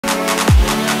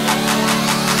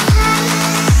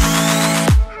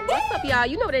y'all,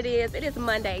 you know what it is. It is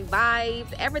Monday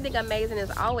vibes. Everything amazing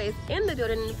is always in the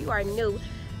building. And if you are new,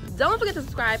 don't forget to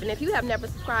subscribe. And if you have never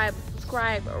subscribed,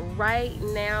 subscribe right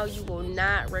now. You will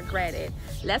not regret it.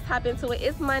 Let's hop into it.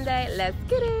 It's Monday. Let's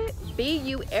get it. Be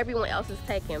you, everyone else is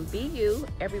taken. Be you,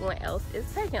 everyone else is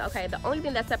taken. Okay, the only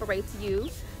thing that separates you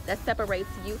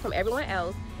from everyone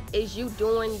else is you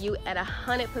doing you at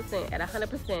 100%. At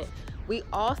 100%. We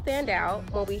all stand out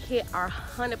when we hit our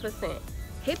 100%.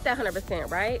 Hit that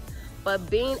 100%, right? But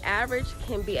being average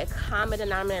can be a common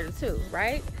denominator too,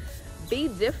 right? Be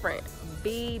different.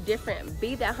 Be different.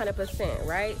 Be that 100%,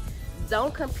 right?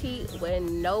 Don't compete with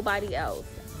nobody else.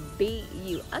 Be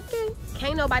you. Okay,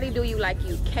 can't nobody do you like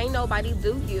you. Can't nobody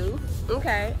do you,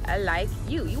 okay, like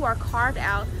you. You are carved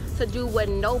out to do what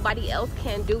nobody else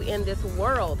can do in this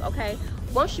world. Okay,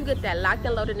 once you get that locked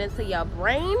and loaded into your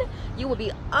brain, you will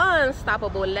be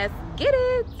unstoppable. Let's get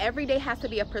it. Every day has to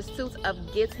be a pursuit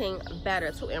of getting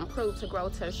better, to improve, to grow,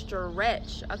 to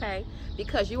stretch, okay,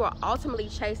 because you are ultimately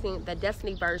chasing the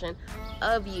destiny version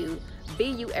of you. Be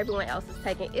you, everyone else is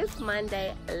taken. It's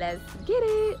Monday. Let's get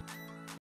it.